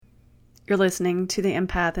You're listening to the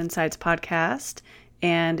Empath Insights podcast,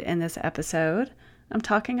 and in this episode, I'm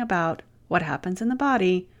talking about what happens in the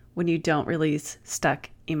body when you don't release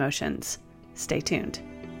stuck emotions. Stay tuned.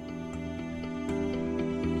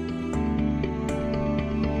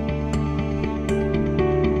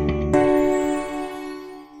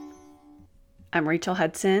 I'm Rachel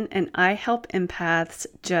Hudson, and I help empaths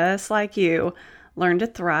just like you learn to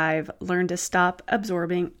thrive, learn to stop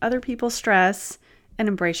absorbing other people's stress, and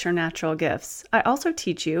embrace your natural gifts. I also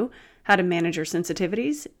teach you how to manage your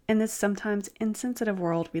sensitivities in this sometimes insensitive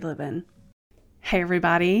world we live in. Hey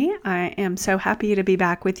everybody, I am so happy to be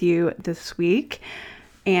back with you this week.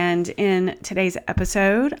 And in today's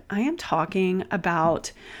episode, I am talking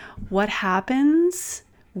about what happens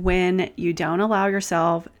when you don't allow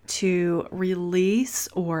yourself to release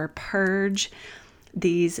or purge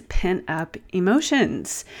these pent-up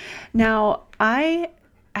emotions. Now, I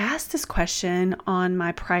asked this question on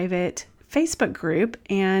my private Facebook group,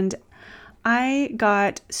 and I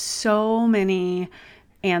got so many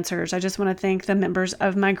answers. I just want to thank the members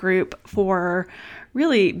of my group for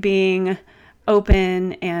really being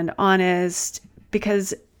open and honest,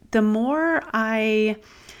 because the more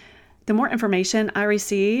information I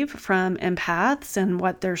receive from empaths and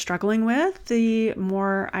what they're struggling with, the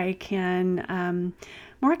more I can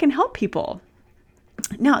help people.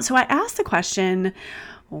 Now, so I asked the question,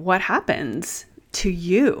 what happens to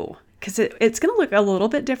you? Because it's going to look a little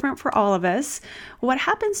bit different for all of us. What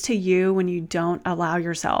happens to you when you don't allow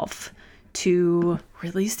yourself to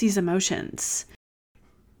release these emotions?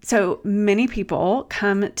 So many people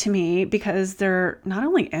come to me because they're not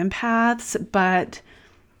only empaths, but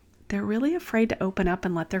they're really afraid to open up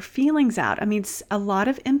and let their feelings out. I mean, a lot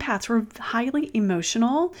of empaths are highly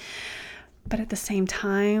emotional, but at the same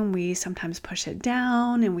time, we sometimes push it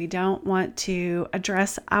down and we don't want to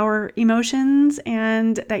address our emotions.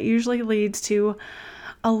 And that usually leads to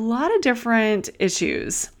a lot of different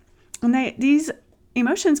issues. And these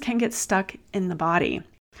emotions can get stuck in the body.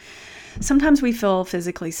 Sometimes we feel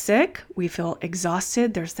physically sick. We feel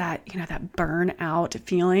exhausted. There's that burnout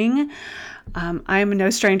feeling. I'm no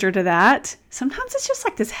stranger to that. Sometimes it's just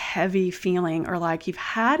like this heavy feeling, or like you've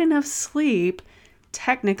had enough sleep.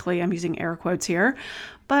 Technically, I'm using air quotes here,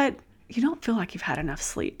 but you don't feel like you've had enough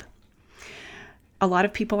sleep. A lot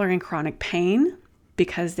of people are in chronic pain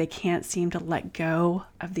because they can't seem to let go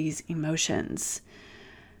of these emotions.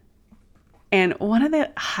 And one of the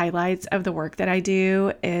highlights of the work that I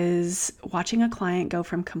do is watching a client go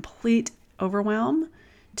from complete overwhelm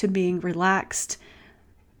to being relaxed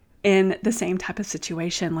in the same type of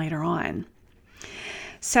situation later on.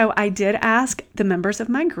 So I did ask the members of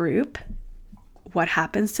my group, what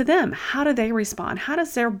happens to them? How do they respond? How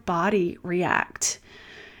does their body react?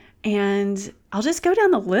 And I'll just go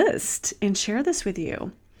down the list and share this with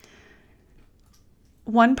you.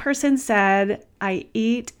 One person said, I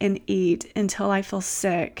eat and eat until I feel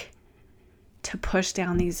sick to push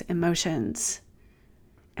down these emotions.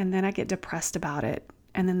 And then I get depressed about it.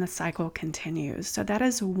 And then the cycle continues. So that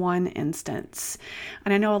is one instance.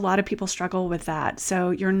 And I know a lot of people struggle with that. So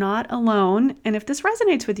you're not alone. And if this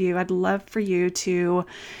resonates with you, I'd love for you to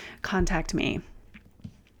contact me.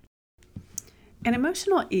 And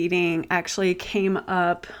emotional eating actually came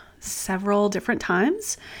up several different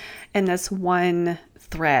times in this one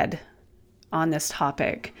thread on this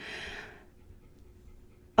topic.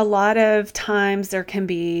 A lot of times there can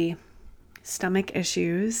be stomach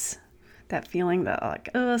issues, that feeling that like,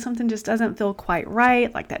 something just doesn't feel quite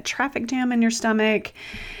right, like that traffic jam in your stomach.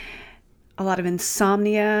 A lot of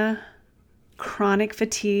insomnia, chronic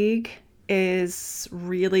fatigue is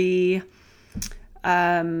really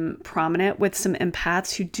prominent with some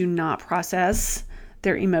empaths who do not process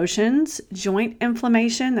their emotions. Joint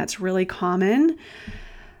inflammation, that's really common.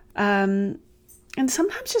 And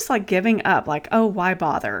sometimes just like giving up, like, oh, why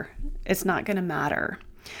bother? It's not going to matter.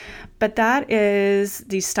 But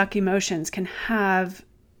these stuck emotions can have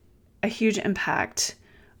a huge impact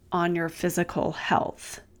on your physical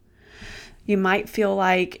health. You might feel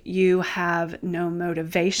like you have no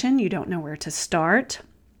motivation. You don't know where to start.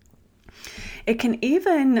 It can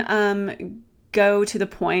even go to the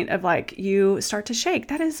point of like you start to shake.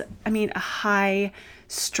 That is, a high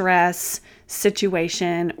stress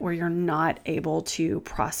situation where you're not able to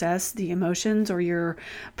process the emotions, or you're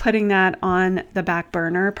putting that on the back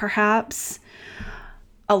burner perhaps.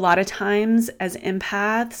 A lot of times as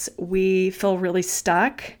empaths, we feel really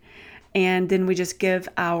stuck, and then we just give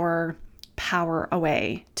our power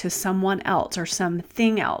away to someone else or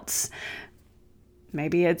something else.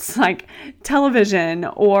 Maybe it's like television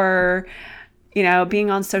or being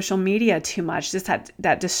on social media too much, just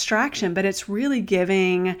that distraction, but it's really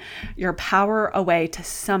giving your power away to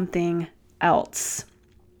something else.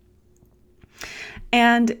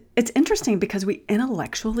 And it's interesting because we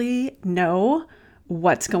intellectually know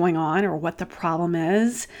what's going on or what the problem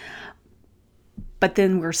is, but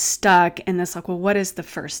then we're stuck in this well, what is the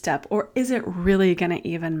first step? Or is it really going to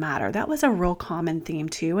even matter? That was a real common theme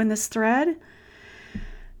too in this thread.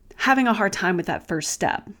 Having a hard time with that first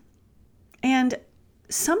step. And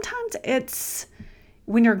sometimes it's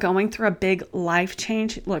when you're going through a big life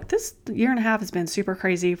change. Look, this year and a half has been super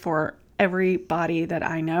crazy for everybody that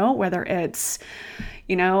I know, whether it's,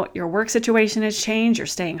 your work situation has changed, you're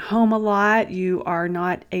staying home a lot, you are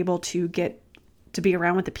not able to get to be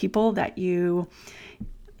around with the people that you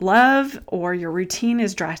love, or your routine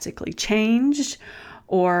is drastically changed,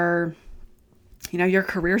 or, your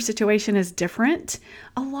career situation is different.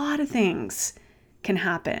 A lot of things can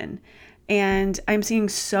happen. And I'm seeing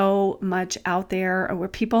so much out there where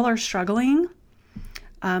people are struggling.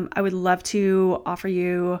 I would love to offer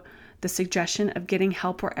you the suggestion of getting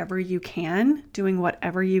help wherever you can, doing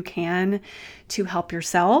whatever you can to help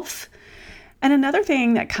yourself. And another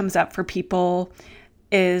thing that comes up for people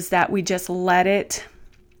is that we just let it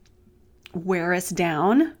wear us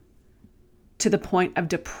down to the point of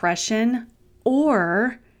depression,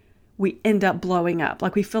 or we end up blowing up.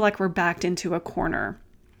 Like we feel like we're backed into a corner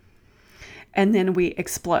and then we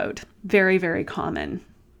explode. Very, very common.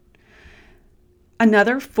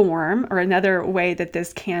 Another form or another way that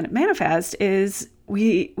this can manifest is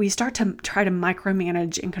we start to try to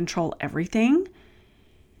micromanage and control everything.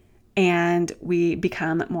 And we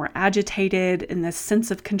become more agitated, and this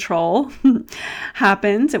sense of control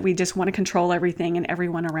happens, that we just want to control everything and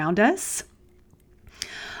everyone around us.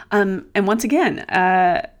 And once again,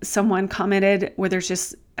 someone commented where there's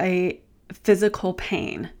just a physical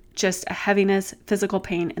pain, just a heaviness, physical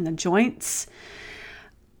pain in the joints.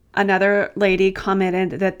 Another lady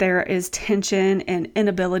commented that there is tension and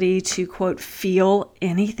inability to, quote, feel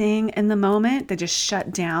anything in the moment. They just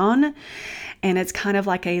shut down. And it's kind of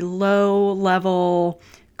like a low level,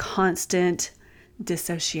 constant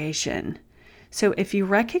dissociation. So if you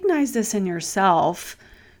recognize this in yourself,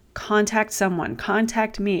 contact someone,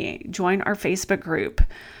 contact me, join our Facebook group,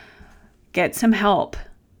 get some help,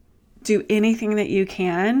 do anything that you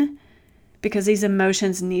can, because these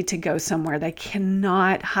emotions need to go somewhere. They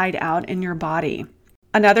cannot hide out in your body.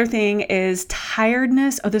 Another thing is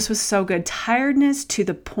tiredness. Oh, this was so good. Tiredness to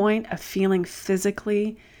the point of feeling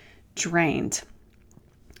physically drained,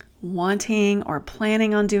 wanting or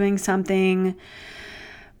planning on doing something,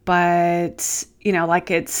 but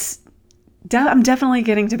I'm definitely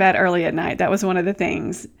getting to bed early at night. That was one of the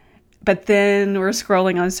things. But then we're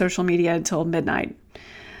scrolling on social media until midnight.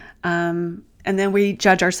 And then we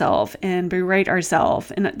judge ourselves and berate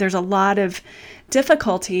ourselves. And there's a lot of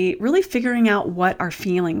difficulty really figuring out what our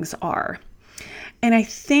feelings are. And I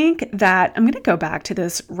think that I'm going to go back to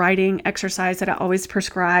this writing exercise that I always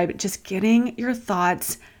prescribe, just getting your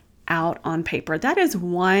thoughts out on paper. That is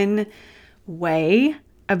one way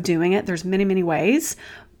of doing it. There's many, many ways,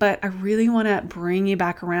 but I really want to bring you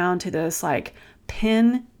back around to this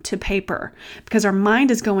pen to paper, because our mind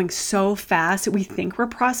is going so fast that we think we're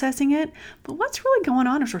processing it. But what's really going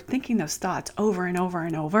on is we're thinking those thoughts over and over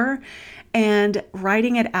and over, and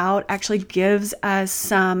writing it out actually gives us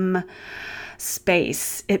some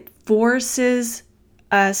space. It forces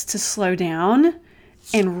us to slow down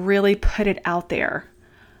and really put it out there.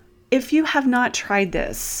 If you have not tried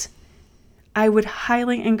this, I would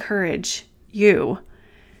highly encourage you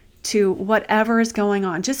to whatever is going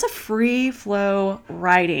on, just a free flow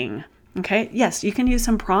writing. Okay. Yes, you can use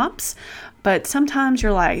some prompts, but sometimes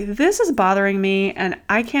you're like, this is bothering me and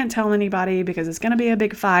I can't tell anybody because it's going to be a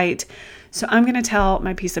big fight. So I'm going to tell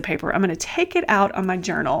my piece of paper. I'm going to take it out on my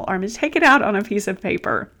journal, or I'm going to take it out on a piece of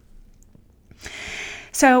paper.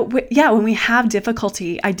 So when we have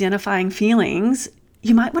difficulty identifying feelings,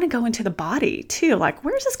 you might want to go into the body too. Like,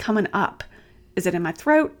 where's this coming up? Is it in my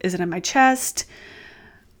throat? Is it in my chest?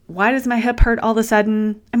 Why does my hip hurt all of a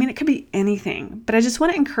sudden? I mean, it could be anything, but I just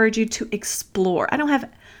want to encourage you to explore. I don't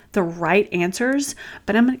have the right answers,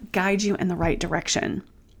 but I'm going to guide you in the right direction.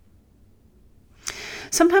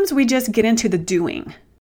 Sometimes we just get into the doing.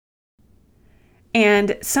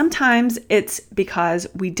 And sometimes it's because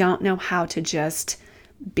we don't know how to just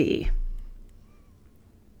be.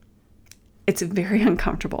 It's very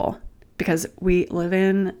uncomfortable because we live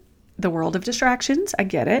in the world of distractions. I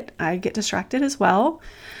get it. I get distracted as well.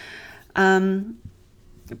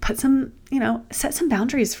 Set some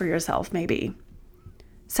boundaries for yourself, maybe.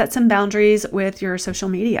 Set some boundaries with your social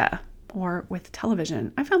media. or with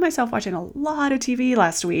television. I found myself watching a lot of TV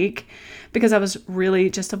last week because I was really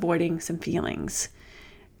just avoiding some feelings.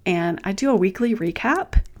 And I do a weekly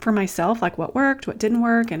recap for myself, like what worked, what didn't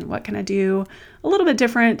work, and what can I do a little bit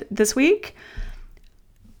different this week.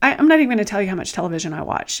 I'm not even going to tell you how much television I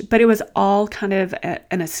watched, but it was all kind of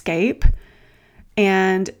an escape.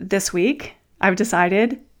 And this week, I've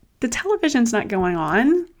decided the television's not going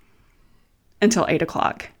on until 8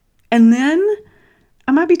 o'clock. And then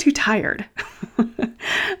I might be too tired.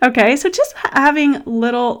 Okay, so just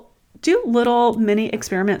do little mini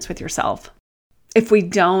experiments with yourself. If we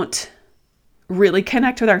don't really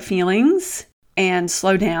connect with our feelings and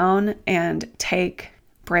slow down and take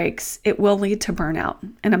breaks, it will lead to burnout.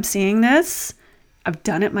 And I'm seeing this. I've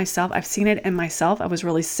done it myself. I've seen it in myself. I was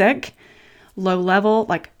really sick, low level,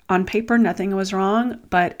 like on paper, nothing was wrong,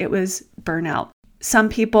 but it was burnout. Some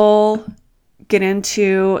people get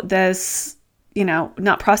into this,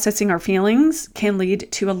 not processing our feelings can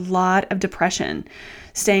lead to a lot of depression,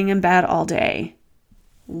 staying in bed all day,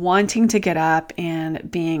 wanting to get up and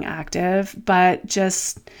being active, but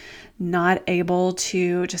just not able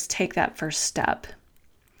to just take that first step.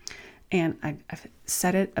 And I've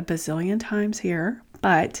said it a bazillion times here,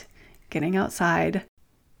 but getting outside,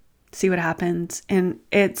 see what happens. And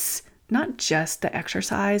it's not just the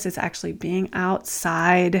exercise, it's actually being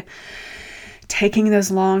outside, taking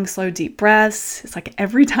those long, slow, deep breaths. It's like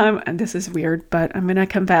every time, and this is weird, but I'm going to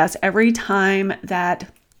confess, every time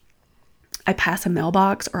that I pass a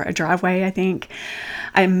mailbox or a driveway, I think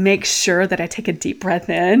I make sure that I take a deep breath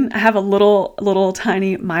in. I have a little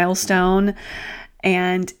tiny milestone,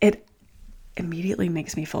 and it immediately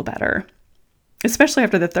makes me feel better, especially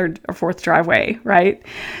after the third or fourth driveway, right?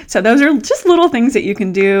 So those are just little things that you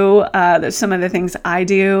can do. There's some of the things I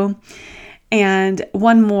do. And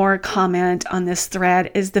one more comment on this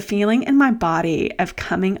thread is the feeling in my body of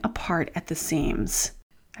coming apart at the seams.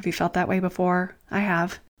 Have you felt that way before? I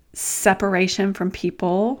have. Separation from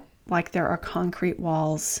people, like there are concrete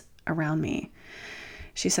walls around me.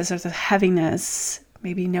 She says there's a heaviness,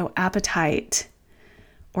 maybe no appetite,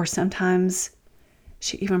 or sometimes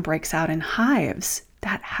she even breaks out in hives.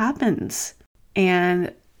 That happens.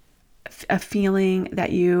 And a feeling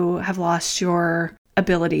that you have lost your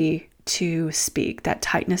ability to speak, that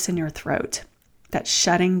tightness in your throat, that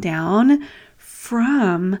shutting down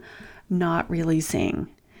from not releasing.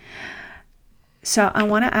 So I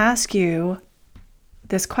want to ask you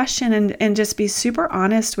this question and just be super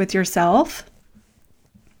honest with yourself.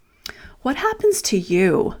 What happens to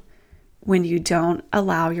you when you don't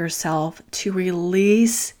allow yourself to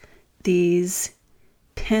release these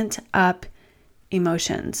pent up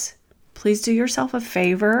emotions? Please do yourself a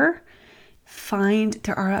favor.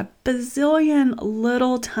 There are a bazillion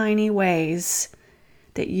little tiny ways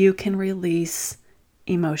that you can release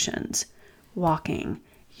emotions. Walking,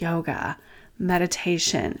 yoga,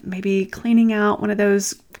 meditation, maybe cleaning out one of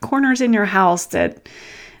those corners in your house that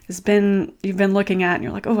you've been looking at and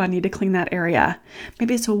you're like, oh, I need to clean that area.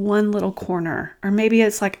 Maybe it's a one little corner, or maybe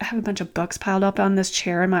it's like I have a bunch of books piled up on this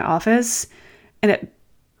chair in my office and it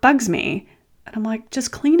bugs me. And I'm like,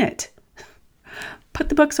 just clean it. Put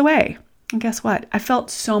the books away. And guess what? I felt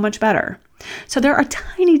so much better. So there are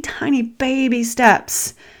tiny, tiny baby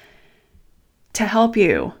steps to help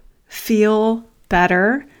you feel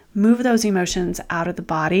better, move those emotions out of the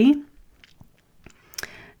body.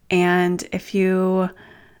 And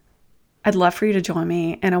I'd love for you to join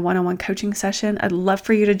me in a one-on-one coaching session. I'd love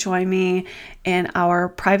for you to join me in our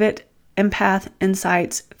private Empath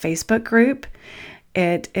Insights Facebook group.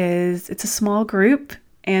 It's a small group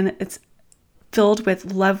and it's filled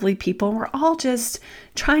with lovely people. We're all just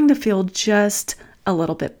trying to feel just a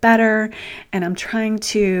little bit better. And I'm trying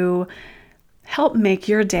to help make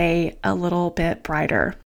your day a little bit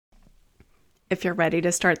brighter. If you're ready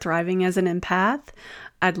to start thriving as an empath,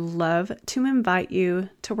 I'd love to invite you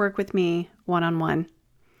to work with me one-on-one.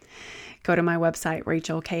 Go to my website,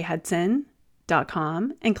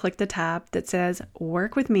 rachelkhudson.com, and click the tab that says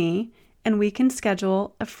Work with Me, and we can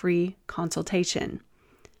schedule a free consultation.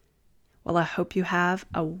 Well, I hope you have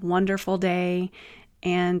a wonderful day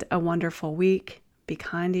and a wonderful week. Be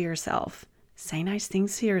kind to yourself. Say nice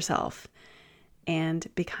things to yourself, and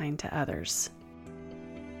be kind to others.